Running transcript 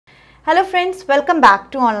Hello friends, welcome back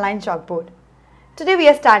to Online Chalkboard. Today we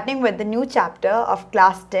are starting with the new chapter of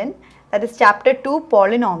class 10, that is chapter 2,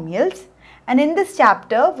 Polynomials. And in this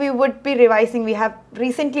chapter we would be revising, we have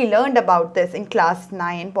recently learned about this in class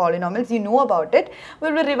 9, polynomials, you know about it.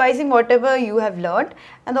 We will be revising whatever you have learned,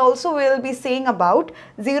 and also we will be saying about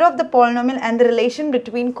zero of the polynomial and the relation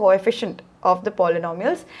between coefficient of the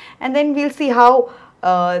polynomials, and then we will see how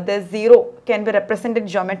the zero can be represented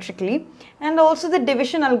geometrically, and also the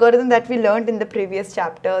division algorithm that we learned in the previous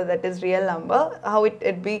chapter, that is real number, how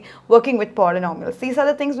it be working with polynomials. These are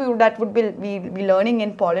the things that would be learning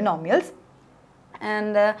in polynomials,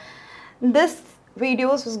 and this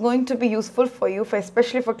videos is going to be useful for you,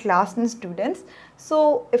 especially for class 10 students.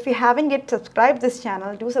 So if you haven't yet subscribed this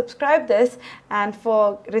channel, do subscribe this, and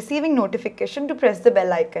for receiving notification to press the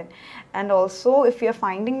bell icon. And also if you are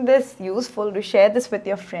finding this useful, do share this with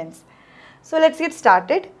your friends. So let's get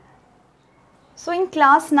started. So in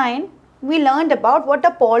class 9 we learned about what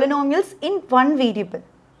are polynomials in one variable.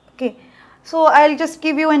 Okay, so I'll just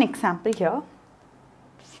give you an example here.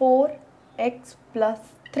 4x plus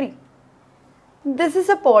 3. This is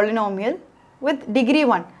a polynomial with degree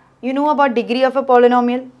 1. You know about degree of a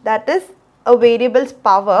polynomial, that is a variable's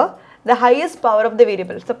power, the highest power of the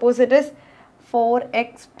variable. Suppose it is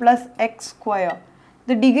 4x plus x square.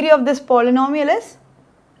 The degree of this polynomial is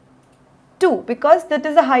 2 because that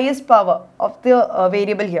is the highest power of the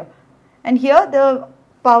variable here. And here the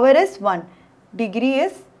power is 1, degree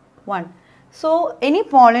is 1. So any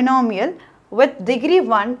polynomial with degree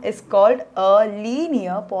 1 is called a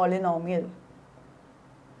linear polynomial.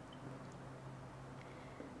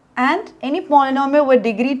 And any polynomial with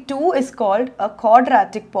degree 2 is called a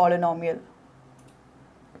quadratic polynomial.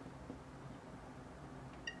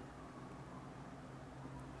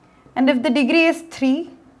 And if the degree is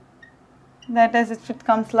 3, that is if it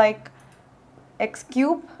comes like x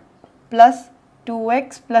cube plus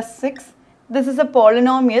 2x plus 6, this is a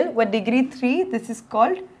polynomial with degree 3, this is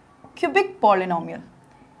called cubic polynomial.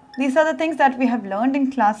 These are the things that we have learned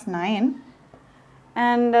in class 9.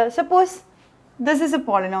 And suppose this is a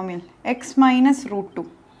polynomial, x minus root 2.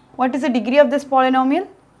 What is the degree of this polynomial?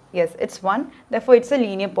 Yes, it's 1. Therefore, it's a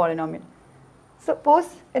linear polynomial. Suppose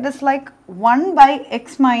it is like 1 by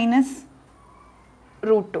x minus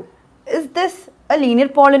root 2. Is this a linear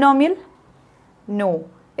polynomial? No,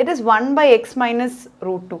 it is 1 by x minus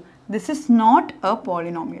root 2. This is not a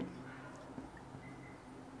polynomial.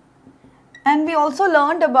 And we also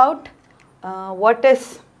learned about what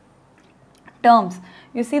is terms.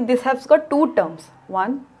 You see, this has got two terms,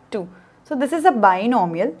 1, 2. So this is a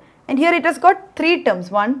binomial, and here it has got 3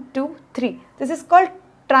 terms, 1, 2, 3. This is called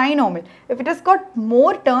trinomial. If it has got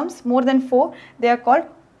more terms, more than 4, they are called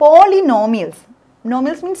polynomials.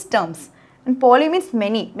 Nomials means terms, and poly means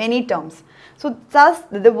many terms. So thus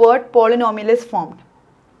the word polynomial is formed.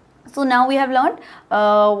 So now we have learned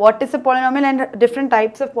what is a polynomial and different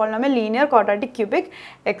types of polynomial: linear, quadratic, cubic,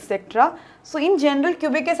 etc. So in general,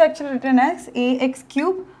 cubic is actually written as ax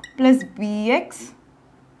cube plus bx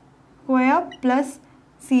square plus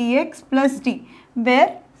cx plus d,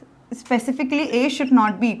 where specifically a should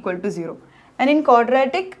not be equal to 0. And in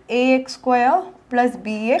quadratic, ax square plus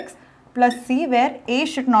bx plus c, where a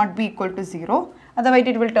should not be equal to 0. Otherwise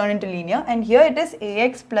it will turn into linear, and here it is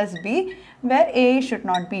ax plus b, where a should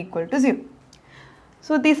not be equal to 0.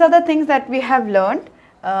 So these are the things that we have learned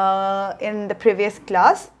in the previous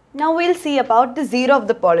class. Now we will see about the zero of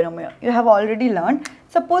the polynomial. You have already learned.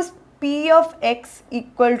 Suppose p of x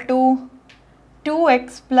equal to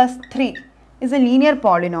 2x plus 3 is a linear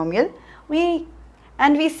polynomial. We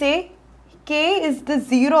say k is the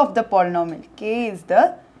zero of the polynomial. K is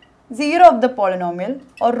the zero of the polynomial,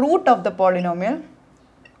 or root of the polynomial,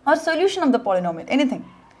 or solution of the polynomial, anything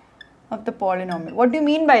of the polynomial. What do you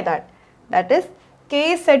mean by that? That is,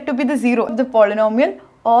 k is said to be the zero of the polynomial,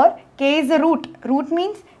 or k is the root. Root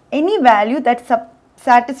means any value that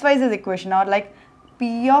satisfies this equation, or like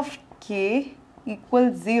p of k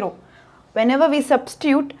equals 0. Whenever we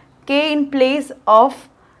substitute k in place of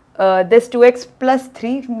this 2x plus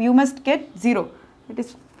 3, you must get 0.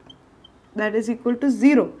 That is equal to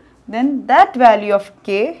 0. Then that value of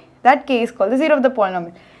k, that k is called the zero of the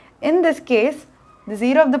polynomial. In this case, the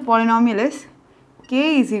zero of the polynomial is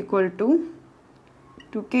k is equal to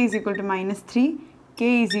k is equal to minus 3,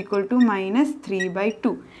 k is equal to minus 3 by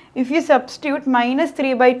 2. If you substitute minus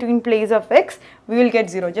 3 by 2 in place of x, we will get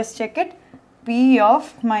 0. Just check it. P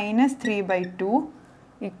of minus 3 by 2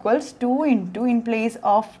 equals 2 into, in place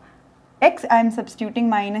of x I am substituting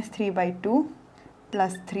minus 3 by 2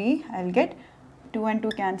 plus 3, I will get 2 and 2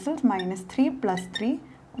 cancels, minus 3 plus 3,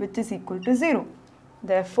 which is equal to 0.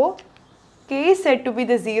 Therefore, k is said to be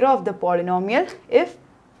the 0 of the polynomial if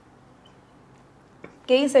k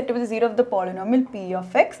is said to be the 0 of the polynomial p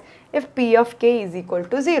of x if p of k is equal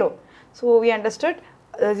to 0. So we understood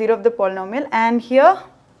 0 of the polynomial, and here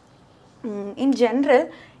in general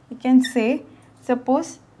you can say,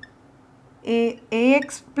 suppose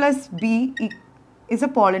ax plus b is a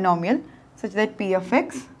polynomial such that p of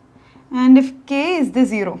x, and if k is the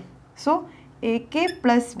 0, so ak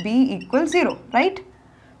plus b equals 0, right?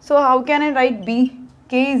 So how can I write b?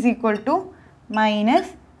 K is equal to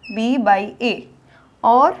minus b by a,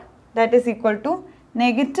 or that is equal to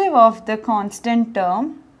negative of the constant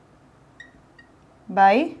term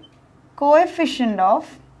by coefficient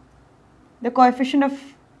of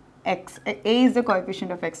x. A is the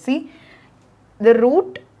coefficient of x. See, the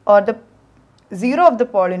root or the 0 of the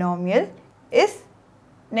polynomial is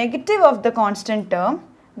negative of the constant term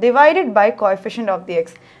divided by coefficient of the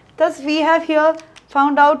x. Thus we have here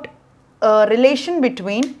found out a relation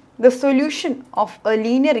between the solution of a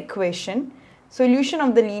linear equation,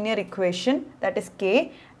 that is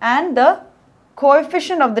k, and the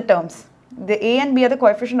coefficient of the terms. The a and b are the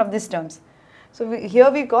coefficient of these terms. So here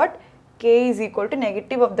we got k is equal to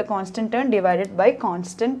negative of the constant term divided by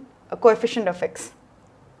coefficient of x.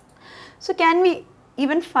 So can we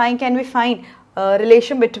find a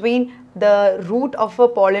relation between the root of a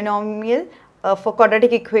polynomial for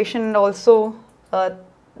quadratic equation and also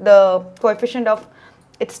the coefficient of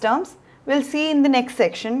its terms? We'll see in the next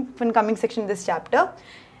section, in coming section in this chapter.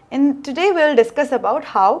 And today we will discuss about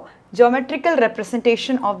how geometrical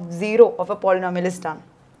representation of 0 of a polynomial is done.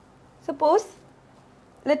 Suppose,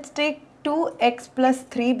 let's take 2x plus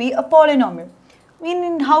 3 be a polynomial.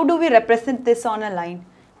 How do we represent this on a line?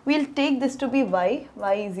 We'll take this to be y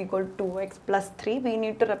is equal to 2x plus 3. We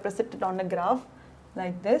need to represent it on a graph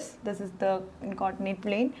like this. This is the coordinate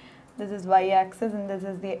plane, this is y axis, and this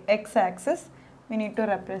is the x axis. We need to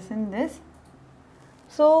represent this.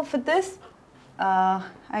 So for this,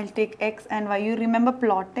 I'll take x and y. You remember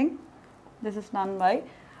plotting. This is done by,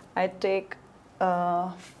 I take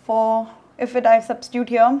I substitute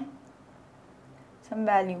here some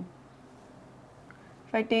value.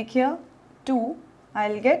 If I take here 2,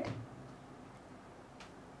 I'll get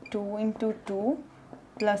 2 into 2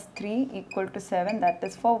 plus 3 equal to 7, that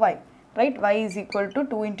is for y, right? Y is equal to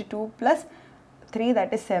 2 into 2 plus 3,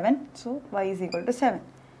 that is 7, so y is equal to 7.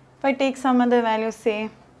 If I take some other value, say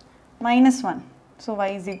minus 1, so y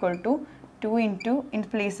is equal to 2 into, in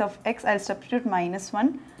place of x, I'll substitute minus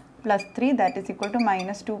 1 plus 3, that is equal to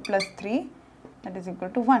minus 2 plus 3, that is equal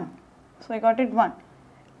to 1. So I got it 1.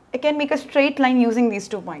 I can make a straight line using these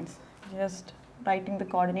 2 points. Just writing the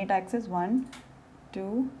coordinate axis 1,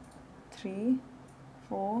 2, 3,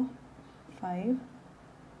 4, 5,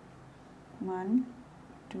 1,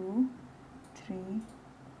 2, 3,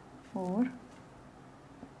 4,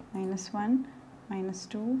 minus 1, minus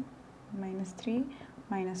 2, minus 3,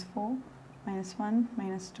 minus 4, minus 1,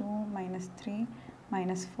 minus 2, minus 3,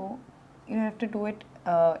 minus 4. You have to do it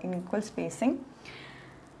in equal spacing.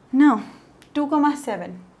 Now 2,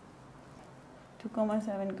 7. 2,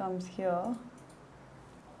 7 comes here.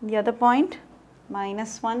 The other point,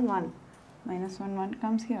 minus 1, 1. Minus 1, 1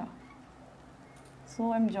 comes here.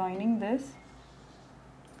 So I'm joining this.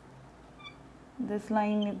 This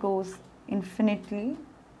line goes infinitely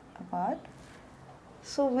apart.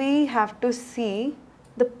 So we have to see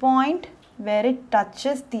the point where it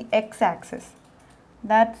touches the x-axis.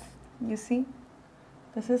 That's, you see,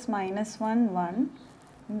 this is minus 1, 1.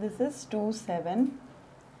 And this is 2, 7.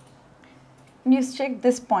 And you check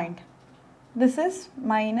this point. This is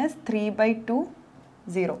minus 3 by 2,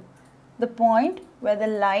 0. The point where the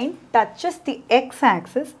line touches the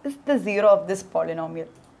x-axis is the 0 of this polynomial.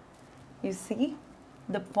 You see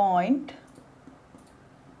the point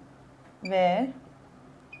where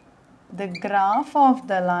the graph of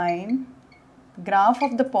the line, graph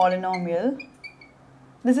of the polynomial,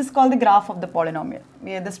 this is called the graph of the polynomial.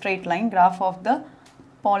 We have the straight line, graph of the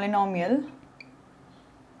polynomial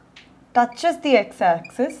touches the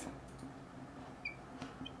x-axis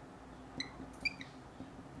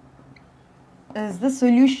is the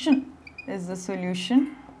solution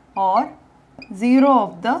or 0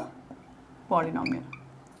 of the polynomial.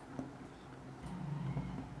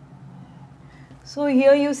 So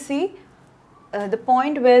here you see the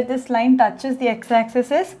point where this line touches the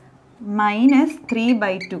x-axis is minus 3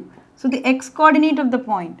 by 2. So the x-coordinate of the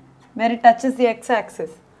point where it touches the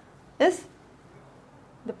x-axis is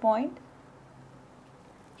the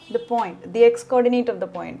x-coordinate of the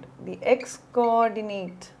point. The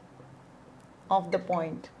x-coordinate of the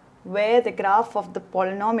point where the graph of the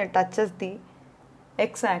polynomial touches the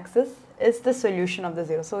x-axis is the solution of the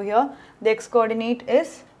 0. So here the x coordinate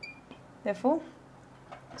is, therefore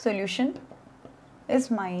solution is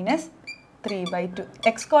minus 3 by 2.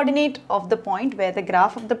 X coordinate of the point where the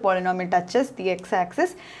graph of the polynomial touches the x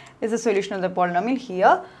axis is the solution of the polynomial.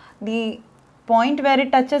 Here the point where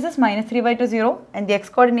it touches is minus 3 by 2, 0, and the x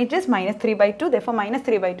coordinate is minus 3 by 2, therefore minus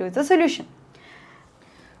 3 by 2 is the solution.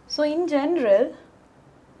 So in general,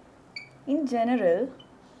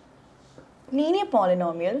 linear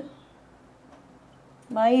polynomial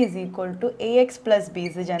y is equal to ax plus b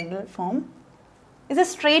is the general form, is a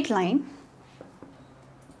straight line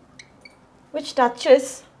which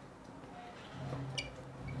touches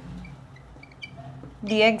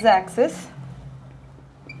the x-axis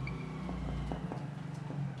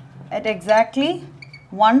at exactly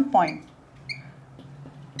one point.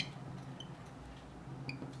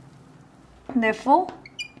 Therefore,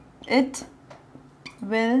 it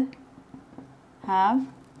will have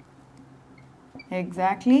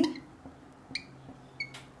exactly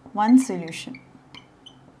one solution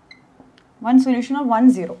or 1,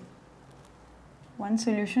 0. One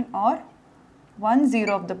solution or 1,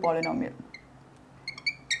 0 of the polynomial.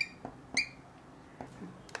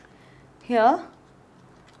 Here,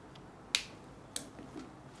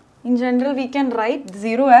 in general, we can write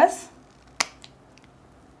 0 as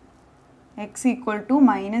x equal to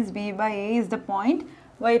minus b by a is the point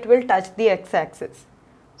where it will touch the x-axis.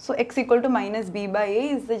 So x equal to minus b by a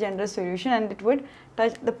is the general solution, and it would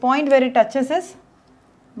touch the point where it touches is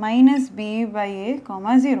minus b by a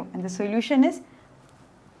comma 0, and the solution is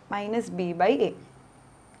minus b by a.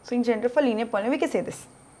 So in general, for linear polynomial we can say this.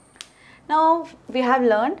 Now we have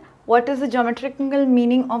learned what is the geometrical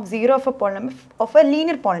meaning of 0 of a polynomial, of a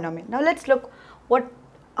linear polynomial. Now let's look what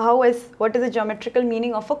is the geometrical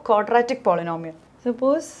meaning of a quadratic polynomial.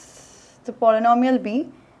 Suppose the polynomial be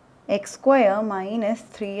x square minus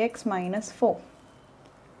 3x minus 4.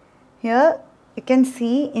 Here you can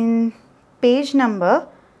see in page number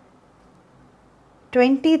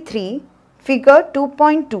 23, figure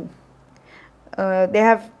 2.2. They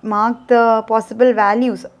have marked the possible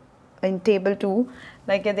values in table 2,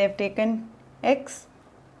 like they have taken x,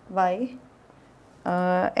 y,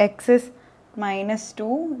 x is minus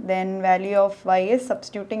 2, then value of y is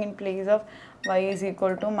substituting in place of y is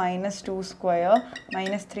equal to minus 2 square,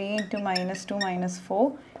 minus 3 into minus 2 minus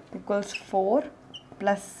 4 equals 4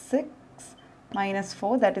 plus 6 minus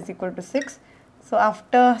 4, that is equal to 6. So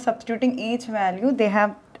after substituting each value, they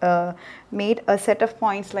have made a set of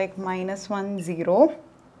points like minus 1, 0,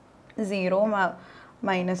 0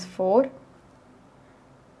 minus 4,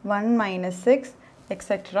 1 minus 6,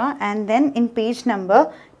 etc. And then in page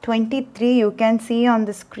number 23, you can see on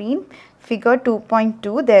the screen figure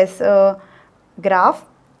 2.2, there is a graph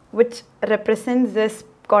which represents this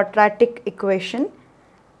quadratic equation.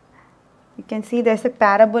 You can see there is a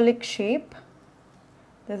parabolic shape.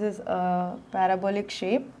 This is a parabolic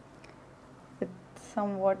shape. It's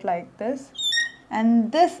somewhat like this.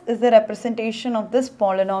 And this is the representation of this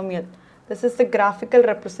polynomial. This is the graphical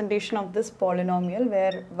representation of this polynomial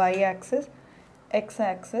where y-axis,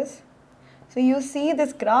 x-axis. So you see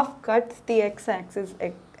this graph cuts the x-axis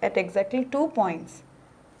at exactly 2 points.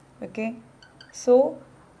 Okay. So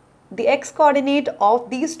the x coordinate of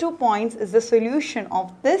these 2 points is the solution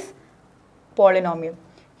of this polynomial.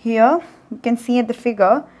 Here you can see at the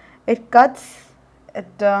figure, it cuts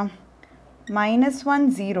at minus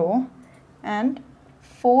 1, 0 and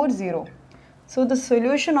 4, 0. So the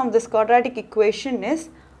solution of this quadratic equation is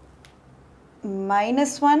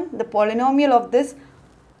minus 1, the polynomial of this,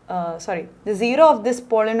 the 0 of this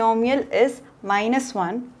polynomial is minus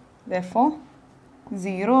 1, therefore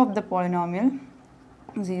 0 of the polynomial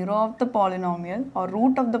or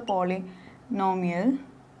root of the polynomial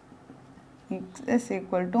is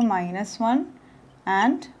equal to minus 1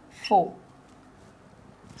 and 4.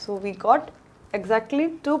 So we got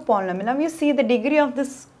exactly 2 polynomials. Now you see the degree of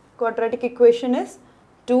this quadratic equation is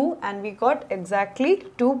 2, and we got exactly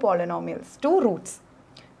 2 polynomials, 2 roots,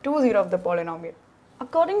 2, 0 of the polynomial.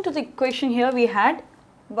 According to the equation here, we had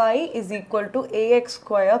y is equal to ax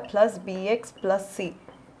square plus bx plus c.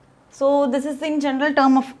 So this is in general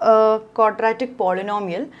term of a quadratic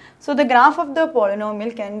polynomial. So the graph of the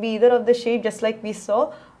polynomial can be either of the shape, just like we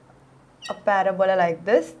saw a parabola like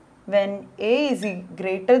this when a is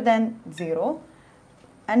greater than 0,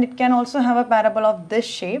 and it can also have a parabola of this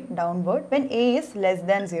shape downward when a is less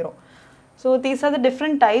than 0. So these are the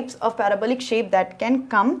different types of parabolic shape that can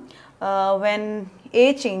come when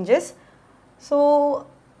a changes. So,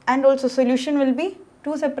 and also solution will be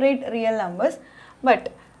 2 separate real numbers,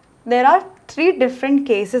 but there are 3 different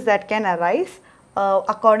cases that can arise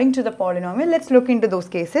according to the polynomial. Let's look into those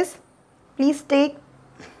cases. please take,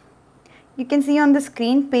 you can see on the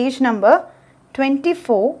screen page number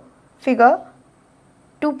 24, figure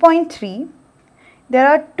 2.3. There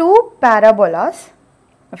are two parabolas,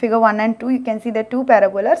 figure 1 and 2, you can see the two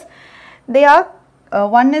parabolas. They are,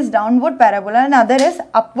 one is downward parabola and other is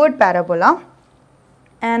upward parabola,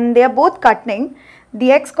 and they are both cutting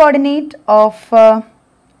the x coordinate of A,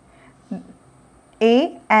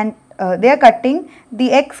 and they are cutting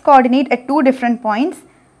the x coordinate at two different points,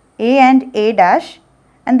 A and A dash,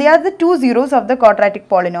 and they are the two zeros of the quadratic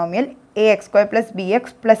polynomial ax square plus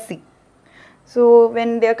bx plus c. So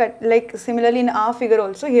when they are cut, like similarly in our figure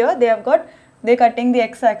also, here they are cutting the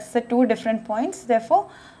x axis at two different points,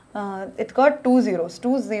 therefore it got two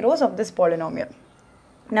zeros of this polynomial.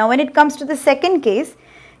 Now when it comes to the second case,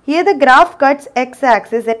 here the graph cuts x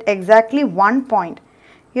axis at exactly one point.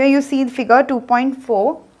 Here you see the figure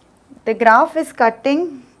 2.4, the graph is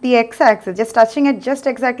cutting the x axis, just touching at just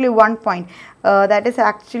exactly one point, that is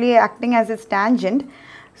actually acting as its tangent.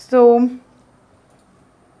 So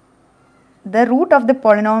the root of the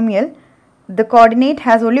polynomial, the coordinate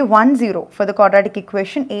has only 1 0 for the quadratic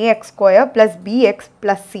equation ax square plus bx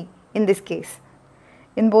plus c in this case.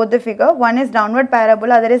 In both the figure, one is downward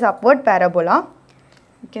parabola, other is upward parabola.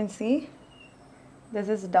 You can see this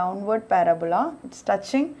is downward parabola, it is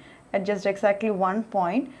touching at just exactly one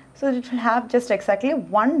point, so it will have just exactly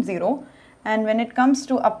 1 0, and when it comes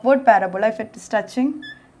to upward parabola, if it is touching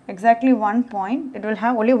exactly one point, it will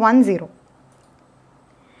have only 1 0.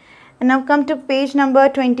 And now come to page number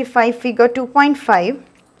 25, figure 2.5.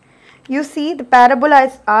 You see the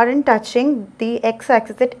parabolas aren't touching the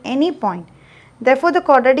x-axis at any point. Therefore, the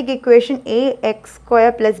quadratic equation ax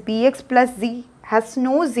square plus bx plus z has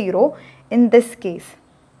no 0 in this case.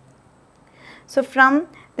 So, from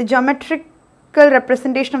the geometrical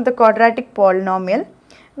representation of the quadratic polynomial,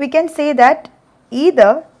 we can say that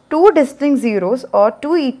either two distinct zeros or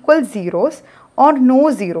two equal zeros or no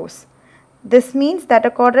zeros. This means that a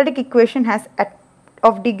quadratic equation has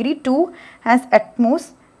of degree 2 has at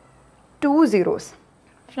most two zeros.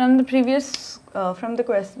 From the previous, from the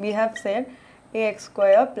question, we have said ax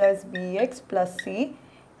square plus bx plus c.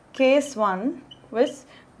 Case 1, which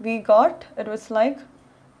we got, it was like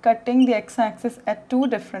cutting the x-axis at two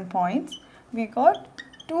different points. We got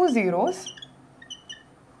two zeros.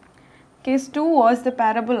 Case 2 was the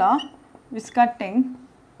parabola which is cutting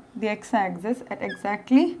the x-axis at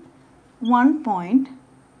exactly one point,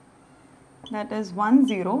 that is 1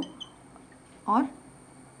 0 or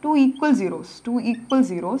two equal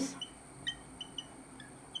zeros.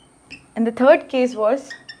 And the third case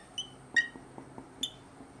was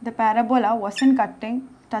the parabola wasn't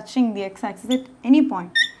touching the x-axis at any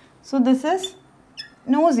point. So this is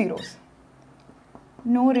no zeros,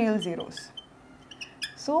 no real zeros.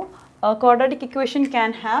 So a quadratic equation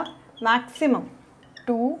can have maximum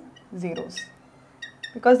two zeros.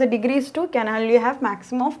 Because the degree is 2, can only have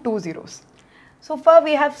maximum of two zeros. So far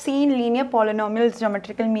we have seen linear polynomials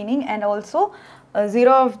geometrical meaning and also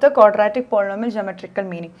 0 of the quadratic polynomial geometrical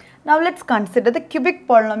meaning. Now let's consider the cubic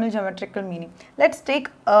polynomial geometrical meaning. Let's take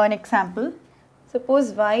an example.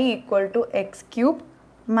 Suppose y equal to x cube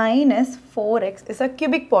minus 4x is a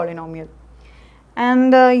cubic polynomial.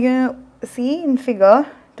 And you see in figure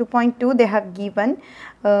 2.2 they have given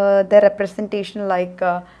the representation like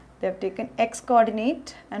they have taken x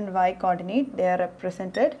coordinate and y coordinate, they are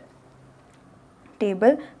represented.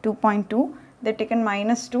 Table 2.2, they have taken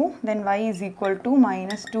minus 2, then y is equal to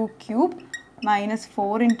minus 2 cube minus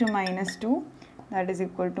 4 into minus 2, that is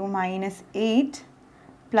equal to minus 8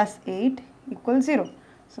 plus 8 equals 0.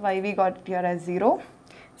 So y we got here as 0.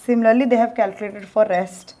 Similarly, they have calculated for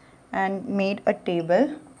rest and made a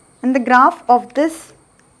table. And the graph of this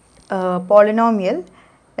polynomial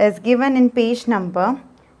is given in page number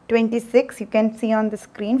 26. You can see on the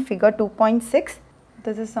screen figure 2.6.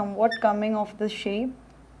 This is somewhat coming of the shape.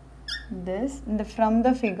 This from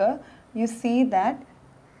the figure you see that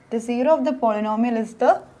the 0 of the polynomial is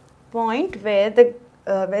the point where the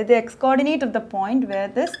x coordinate of the point where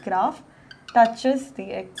this graph touches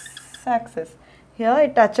the x-axis. Here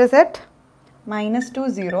it touches at minus 2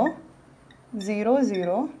 0, 0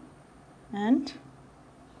 0 and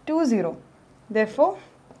 2 0. Therefore,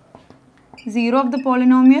 0 of the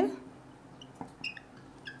polynomial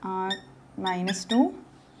are minus 2,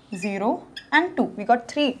 0 and 2. We got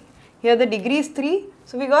 3. Here the degree is 3.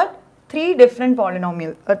 So, we got 3 different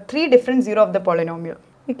polynomial, 3 different 0 of the polynomial.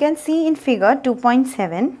 You can see in figure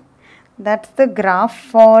 2.7, that's the graph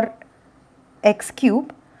for x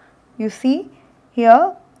cube. You see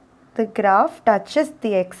here the graph touches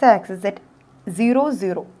the x-axis at 0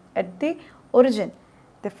 0 at the origin.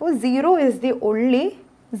 Therefore, 0 is the only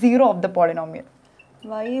 0 of the polynomial.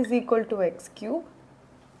 Y is equal to x cube.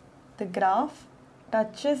 The graph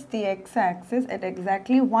touches the x-axis at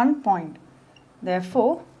exactly one point.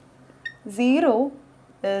 Therefore, 0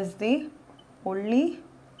 is the only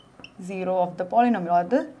 0 of the polynomial or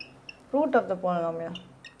the root of the polynomial.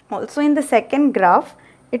 Also in the second graph,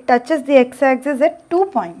 it touches the x-axis at 2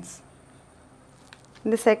 points.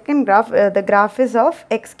 In the second graph, the graph is of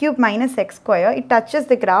x cube minus x square. It touches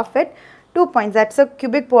the graph at 2 points. That's a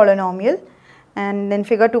cubic polynomial. And in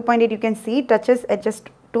figure 2.8, you can see it touches at just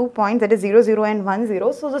 2 points, that is 0, 0 and 1,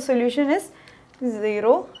 0. So the solution is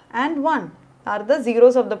 0 and 1 are the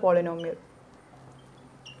zeros of the polynomial.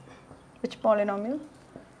 Which polynomial?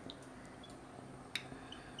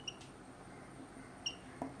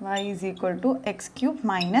 Y is equal to x cube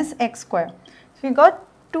minus x square. So we got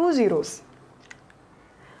 2 zeros.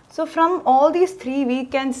 So from all these three, we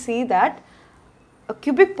can see that a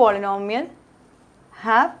cubic polynomial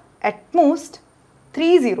have at most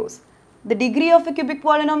 3 zeros. The degree of a cubic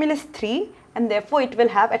polynomial is 3 and therefore it will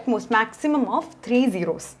have at most maximum of 3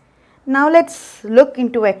 zeros. Now let's look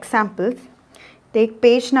into examples. Take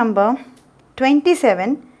page number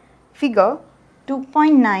 27, figure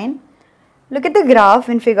 2.9. Look at the graph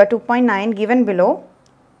in figure 2.9 given below.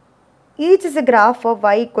 Each is a graph of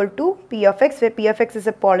y equal to p of x, where p of x is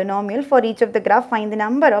a polynomial. For each of the graph, find the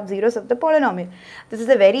number of zeros of the polynomial. This is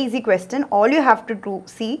a very easy question. All you have to do,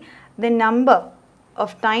 see the number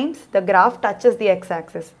of times the graph touches the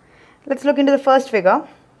x-axis. Let's look into the first figure.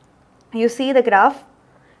 You see the graph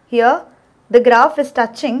here. The graph is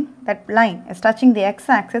touching, that line is touching the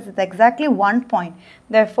x-axis at exactly 1 point.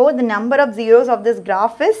 Therefore, the number of zeros of this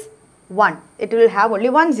graph is 1. It will have only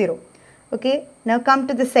 1 zero. Okay, now come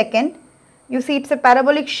to the second. You see it's a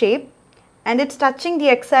parabolic shape and it's touching the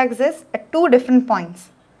x-axis at 2 different points.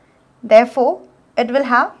 Therefore, it will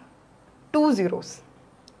have 2 zeros.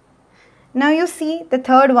 Now you see the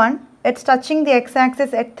third one, it's touching the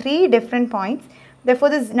x-axis at 3 different points. Therefore,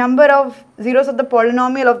 this number of zeros of the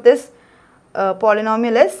polynomial of this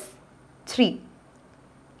polynomial is 3.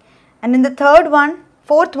 And in the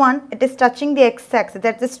fourth one, it is touching the x-axis.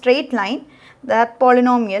 That's a straight line. That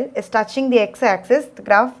polynomial is touching the x-axis. The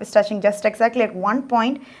graph is touching just exactly at 1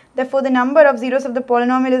 point. Therefore, the number of zeros of the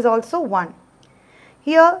polynomial is also 1.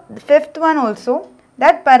 Here, the fifth one also,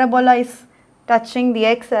 that parabola is touching the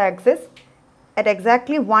x-axis at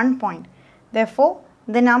exactly 1 point. Therefore,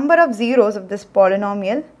 the number of zeros of this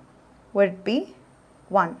polynomial would be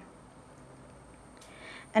 1.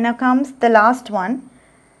 And now comes the last one.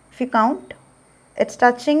 If you count, it's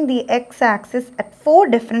touching the x-axis at 4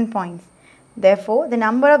 different points. Therefore, the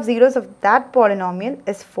number of zeros of that polynomial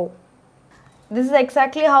is 4. This is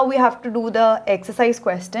exactly how we have to do the exercise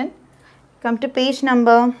question. Come to page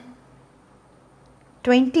number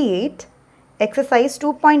 28, exercise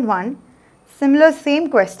 2.1. Similar same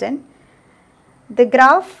question. The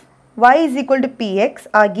graph y is equal to px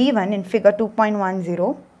are given in figure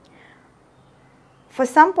 2.10. For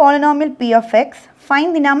some polynomial p of x,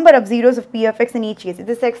 find the number of zeros of p of x in each case.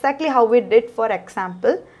 This is exactly how we did for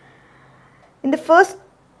example. In the first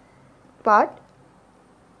part,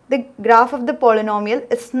 the graph of the polynomial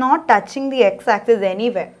is not touching the x-axis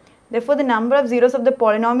anywhere. Therefore, the number of zeros of the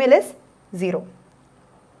polynomial is 0.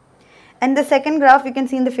 And the second graph you can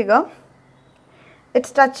see in the figure,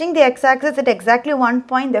 it's touching the x-axis at exactly 1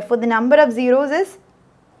 point. Therefore, the number of zeros is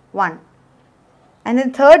 1. And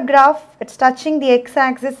in the third graph, it's touching the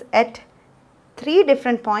x-axis at 3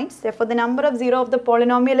 different points. Therefore, the number of zero of the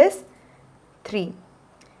polynomial is 3.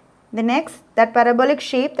 The next, that parabolic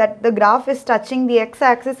shape, that the graph is touching the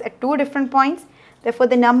x-axis at 2 different points. Therefore,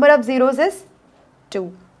 the number of zeros is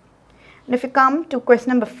 2. And if you come to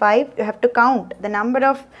question number 5, you have to count the number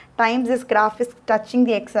of times this graph is touching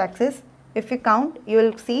the x-axis. If you count, you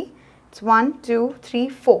will see it's 1, 2, 3,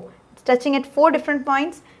 4. It's touching at 4 different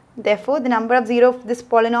points. Therefore, the number of zero of this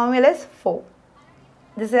polynomial is 4.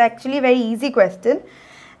 This is actually a very easy question.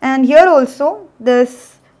 And here also,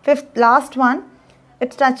 this last one,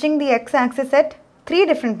 it's touching the x-axis at 3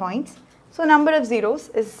 different points. So, number of zeros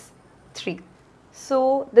is 3.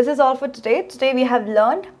 So, this is all for today. Today we have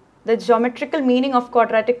learned the geometrical meaning of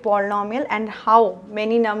quadratic polynomial and how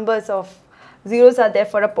many numbers of zeros are there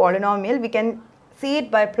for a polynomial. We can see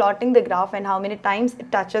it by plotting the graph and how many times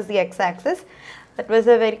it touches the x-axis. That was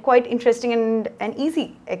a quite interesting and an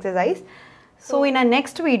easy exercise. So, in our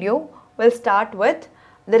next video, we'll start with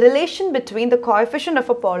the relation between the coefficient of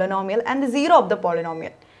a polynomial and the zero of the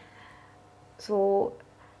polynomial. So,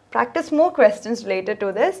 practice more questions related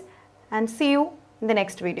to this and see you in the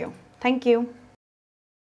next video. Thank you.